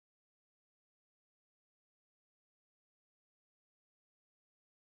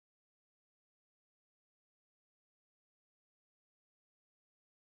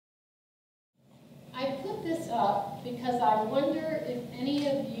this up because I wonder if any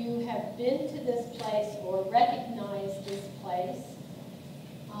of you have been to this place or recognize this place.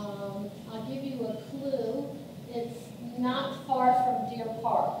 I'll give you a clue. It's not far from Deer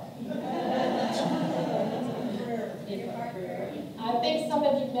Park. I think some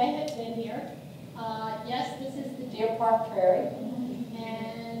of you may have been here. Yes, this is the Deer Park Prairie.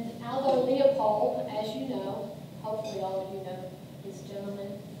 And Aldo Leopold, as you know, hopefully all of you know this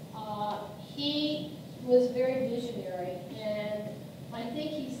gentleman, he was very visionary, and I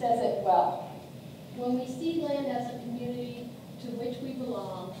think he says it well. When we see land as a community to which we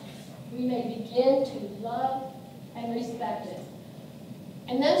belong, we may begin to love and respect it.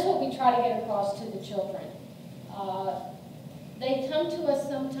 And that's what we try to get across to the children. They come to us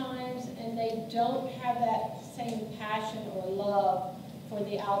sometimes and they don't have that same passion or love for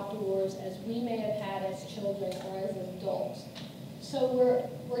the outdoors as we may have had as children or as adults. So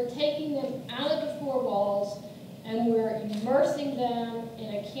we're taking them out of the four walls and we're immersing them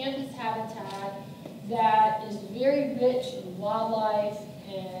in a campus habitat that is very rich in wildlife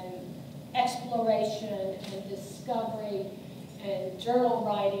and exploration and discovery and journal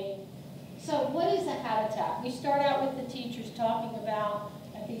writing. So what is a habitat? We start out with the teachers talking about,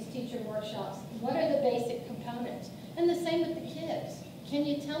 at these teacher workshops, what are the basic components? And the same with the kids. Can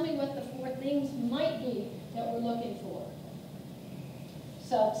you tell me what the four things might be that we're looking for?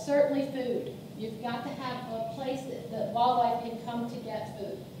 So certainly food. You've got to have a place that wildlife can come to get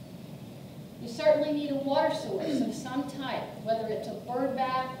food. You certainly need a water source of some type, whether it's a bird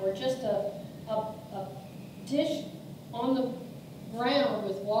bath or just a dish on the ground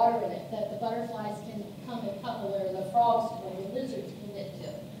with water in it that the butterflies can come and cuddle or the frogs or the lizards can get to.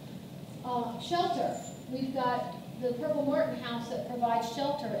 Shelter. We've got the Purple Martin House that provides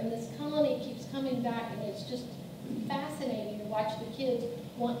shelter, and this colony keeps coming back, and it's just fascinating to watch the kids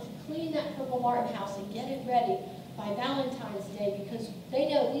want to clean that Purple Martin House and get it ready by Valentine's Day because they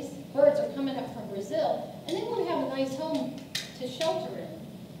know these birds are coming up from Brazil, and they want to have a nice home to shelter in.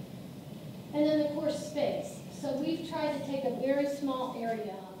 And then, of course, space. So we've tried to take a very small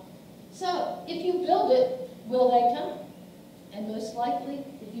area. So if you build it, will they come? And most likely,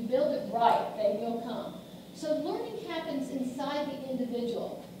 if you build it right, they will come. So learning happens inside the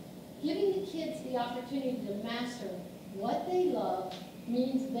individual. Giving the kids the opportunity to master what they love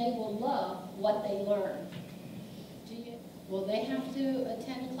means they will love what they learn. Will they have to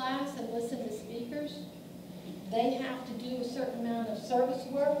attend class and listen to speakers? They have to do a certain amount of service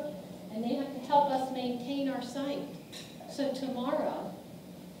work, and they have to help us maintain our site. So tomorrow,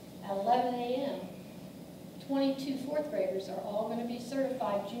 at 11 a.m., 22 fourth graders are all going to be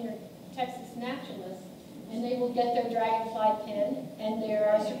certified junior Texas naturalists, and they will get their dragonfly pin and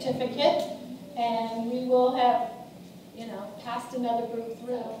their certificate, and we will have, passed another group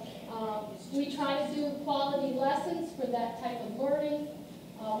through. We try to do quality lessons for that type of learning.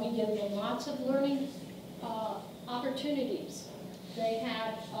 We give them lots of learning opportunities. They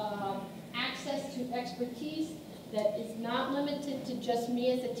have access to expertise that is not limited to just me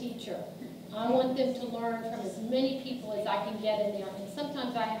as a teacher. I want them to learn from as many people as I can get in there. And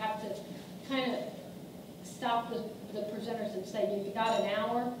sometimes I have to kind of stop the presenters and say, you've got an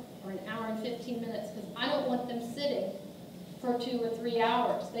hour or an hour and 15 minutes, because I don't want them sitting for 2 or 3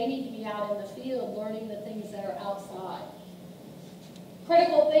 hours. They need to be out in the field learning the things that are outside.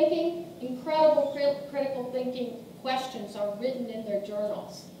 Critical thinking, incredible critical thinking questions are written in their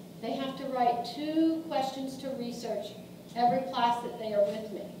journals. They have to write 2 questions to research every class that they are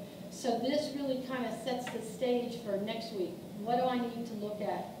with me. So this really kind of sets the stage for next week. What do I need to look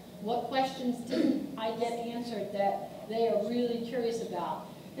at? What questions didn't I get answered that they are really curious about?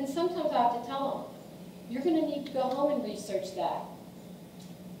 And sometimes I have to tell them, you're going to need to go home and research that.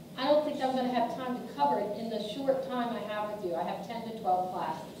 I don't think I'm going to have time to cover it in the short time I have with you. I have 10 to 12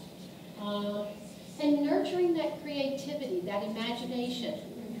 classes. And nurturing that creativity, that imagination.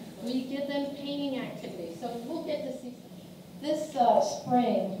 We give them painting activities. So we'll get to see this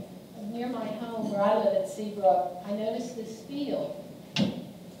spring near my home where I live at Seabrook. I noticed this field.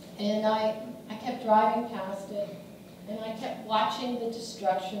 And I kept driving past it. And I kept watching the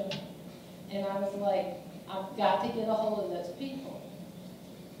destruction. And I was like, I've got to get a hold of those people.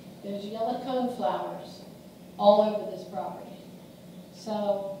 There's yellow coneflowers all over this property.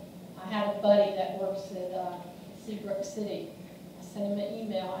 So I had a buddy that works at Seabrook City. I sent him an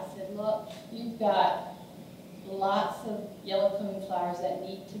email. I said, look, you've got lots of yellow coneflowers that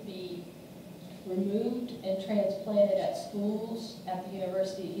need to be removed and transplanted at schools, at the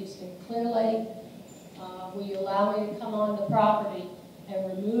University of Houston Clear Lake. Will you allow me to come on the property and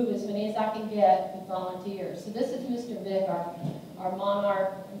remove as many as I can get with volunteers? So this is Mr. Vic, our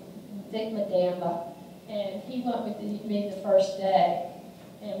monarch, Vic Madamba. and he went with me the first day,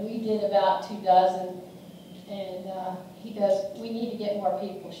 and we did about 2 dozen, and he goes, we need to get more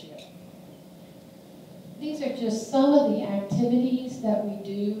people here. These are just some of the activities that we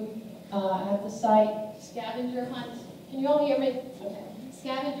do at the site. Scavenger hunts. Can you all hear me? Okay.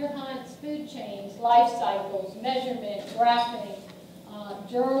 Scavenger hunts, food chains, life cycles, measurement, graphing,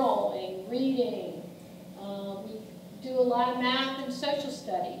 journaling, reading. We do a lot of math and social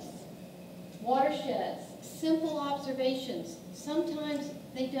studies, watersheds, simple observations. Sometimes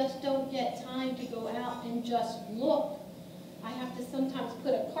they just don't get time to go out and just look. I have to sometimes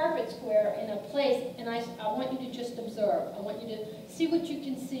put a carpet square in a place, and I want you to just observe. I want you to see what you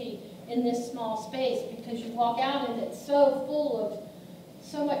can see in this small space, because you walk out and it's so full of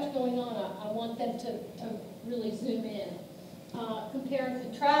so much going on. I want them to really zoom in. Compare and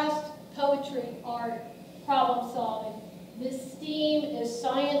contrast, poetry, art, problem solving. This STEAM is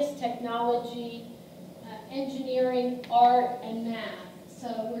science, technology, engineering, art, and math.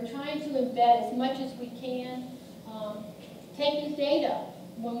 So we're trying to embed as much as we can. Taking data.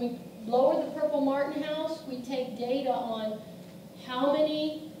 When we lower the Purple Martin house, we take data on how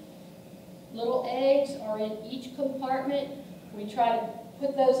many little eggs are in each compartment. We try to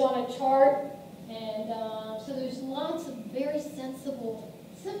put those on a chart. And so there's lots of very sensible,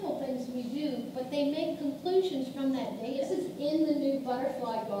 simple things we do, but they make conclusions from that data. This is in the new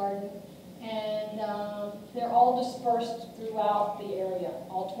butterfly garden, and they're all dispersed throughout the area,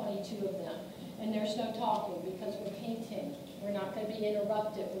 all 22 of them. And there's no talking because we're painting. We're not going to be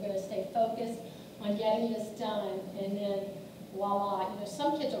interrupted. We're going to stay focused on getting this done, and then voila. You know,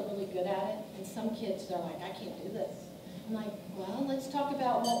 some kids are really good at it, and some kids, they're like, I can't do this. I'm like, well, let's talk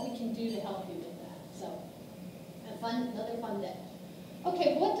about what we can do to help you with that. So, another fun day.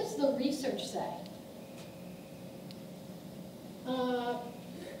 Okay, what does the research say?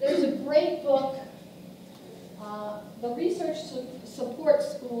 There's a great book, The Research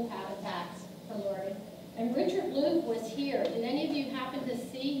Supports School Habitats for Learning. And Richard Luke was here. Did any of you happen to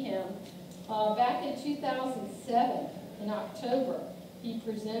see him? Back in 2007, in October, he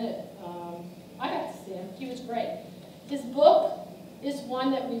presented. I got to see him. He was great. His book is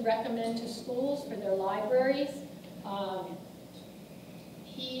one that we recommend to schools for their libraries.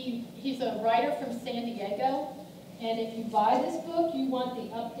 He's a writer from San Diego. And if you buy this book, you want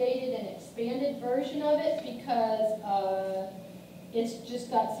the updated and expanded version of it, because it's just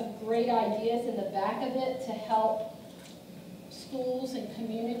got some great ideas in the back of it to help schools and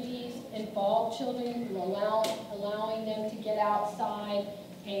communities involve children, allowing them to get outside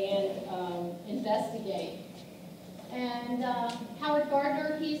and investigate. And Howard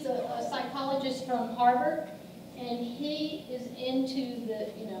Gardner, he's a psychologist from Harvard, and he is into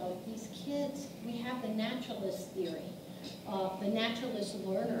these kids. We have the naturalist theory, the naturalist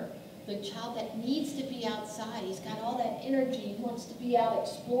learner, the child that needs to be outside. He's got all that energy. He wants to be out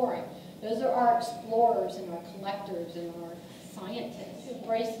exploring. Those are our explorers and our collectors and our scientists.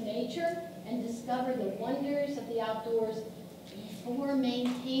 Embrace nature and discover the wonders of the outdoors before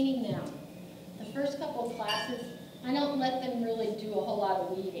maintaining them. The first couple of classes, I don't let them really do a whole lot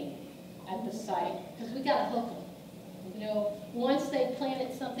of weeding at the site, because we got to hook them. You know, once they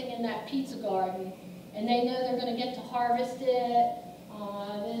planted something in that pizza garden and they know they're going to get to harvest it,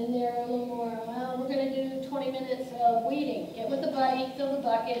 then they're a little more, well, we're going to do 20 minutes of weeding. Get with the buddy, fill the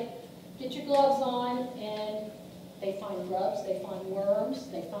bucket, get your gloves on, and they find grubs, they find worms,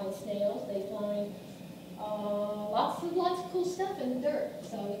 they find snails, they find lots of cool stuff in the dirt.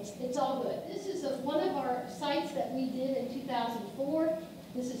 So it's all good. This is one of our sites that we did in 2004.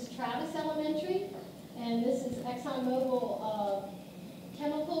 This is Travis Elementary, and this is ExxonMobil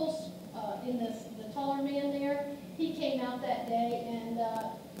chemicals in the taller man there. He came out that day, and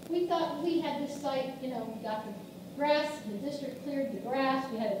we thought we had this site, we got the grass, the district cleared the grass.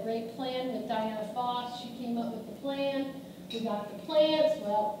 We had a great plan with Diana Foss. She came up with the plan. We got the plants.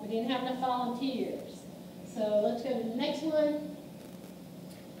 Well, we didn't have enough volunteers. So let's go to the next one.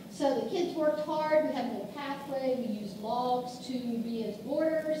 So the kids worked hard. We had a little pathway. We used logs to be as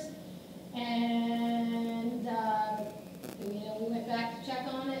borders. And, we went back to check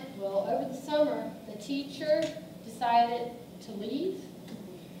on it. Well, over the summer, the teacher decided to leave.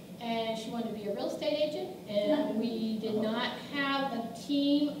 And she wanted to be a real estate agent. And we did not have a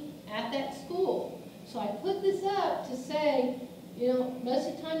team at that school. So I put this up to say, most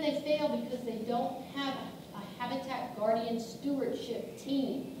of the time they fail because they don't have a Habitat Guardian stewardship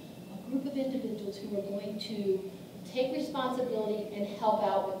team, a group of individuals who are going to take responsibility and help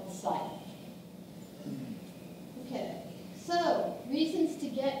out with the site. Okay, so reasons to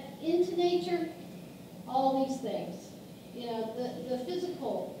get into nature, all these things. The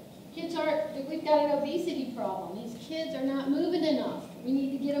physical Kids aren't, we've got an obesity problem. These kids are not moving enough. We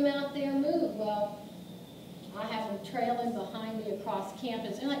need to get them out there and move. Well, I have them trailing behind me across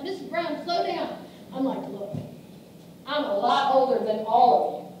campus. They're like, Mrs. Brown, slow down. I'm like, look, I'm a lot older than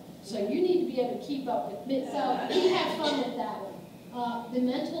all of you, so you need to be able to keep up with me. So we have fun with that one. The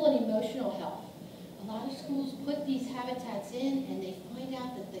mental and emotional health. A lot of schools put these habitats in, and they find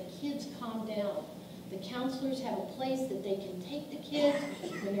out that the kids calm down. The counselors have a place that they can take the kids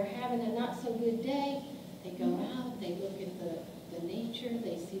when they're having a not so good day. They go out, they look at the nature,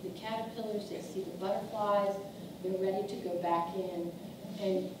 they see the caterpillars, they see the butterflies. They're ready to go back in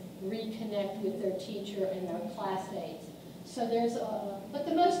and reconnect with their teacher and their classmates. So there's but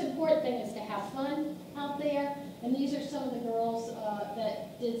the most important thing is to have fun out there. And these are some of the girls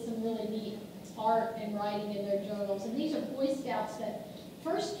that did some really neat art and writing in their journals. And these are Boy Scouts that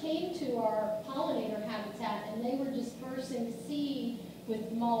first came to our pollinator habitat, and they were dispersing seed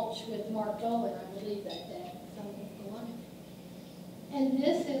with mulch with Mark Dolan, I believe, that day. And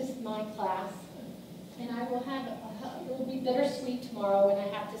this is my class, and I will have, it will be bittersweet tomorrow when I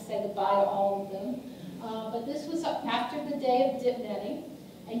have to say goodbye to all of them. But this was after the day of dip netting,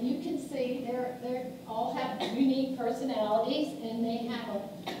 and you can see they all have unique personalities, and they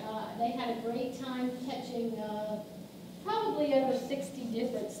had a great time catching probably over 60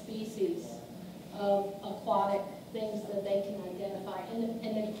 different species of aquatic things that they can identify.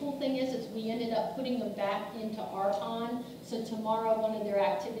 And the cool thing is we ended up putting them back into our pond. So tomorrow one of their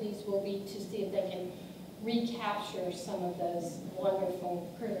activities will be to see if they can recapture some of those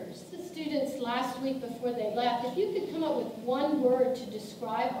wonderful critters. The students last week before they left, if you could come up with one word to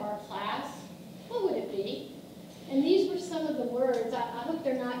describe our class, what would it be? And these were some of the words. I hope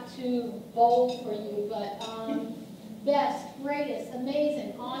they're not too bold for you, but best, greatest,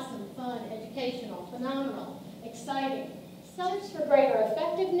 amazing, awesome, fun, educational, phenomenal, exciting. Science for greater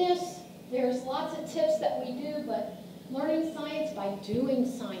effectiveness. There's lots of tips that we do, but learning science by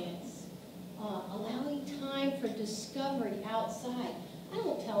doing science. Allowing time for discovery outside. I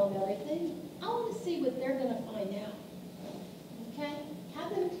don't tell them everything. I want to see what they're going to find out. Okay?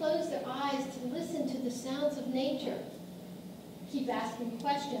 Have them close their eyes to listen to the sounds of nature. Keep asking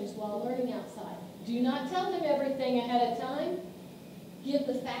questions while learning outside. Do not tell them everything ahead of time. Give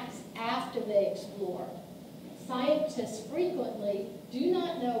the facts after they explore. Scientists frequently do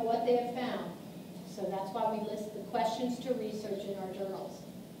not know what they have found, so that's why we list the questions to research in our journals.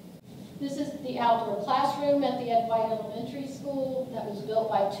 This is the outdoor classroom at the Ed White Elementary School that was built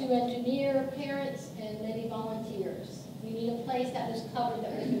by 2 engineer parents and many volunteers. We need a place that was covered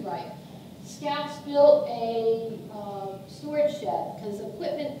that we could write. Scouts built a storage shed because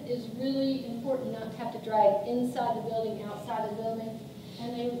equipment is really important not to have to drag inside the building, outside the building,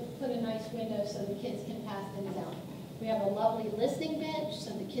 and they put a nice window so the kids can pass things out. We have a lovely listening bench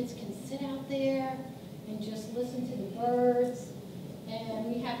so the kids can sit out there and just listen to the birds. And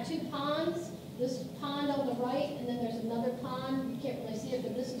we have 2 ponds. This pond on the right, and then there's another pond. You can't really see it,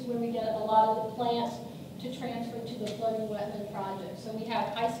 but this is where we get a lot of the plants to transfer to the floating wetland project. So we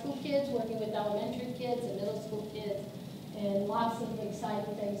have high school kids working with elementary kids and middle school kids, and lots of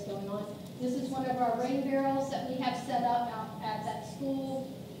exciting things going on. This is one of our rain barrels that we have set up out at that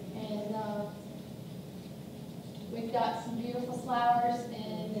school, and we've got some beautiful flowers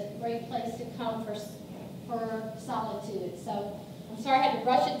and a great place to come for solitude. So I'm sorry I had to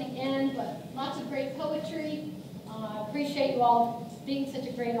rush at the end, but lots of great poetry. I appreciate you all being such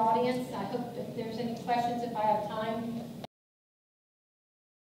a great audience. I hope if there's any questions, if I have time,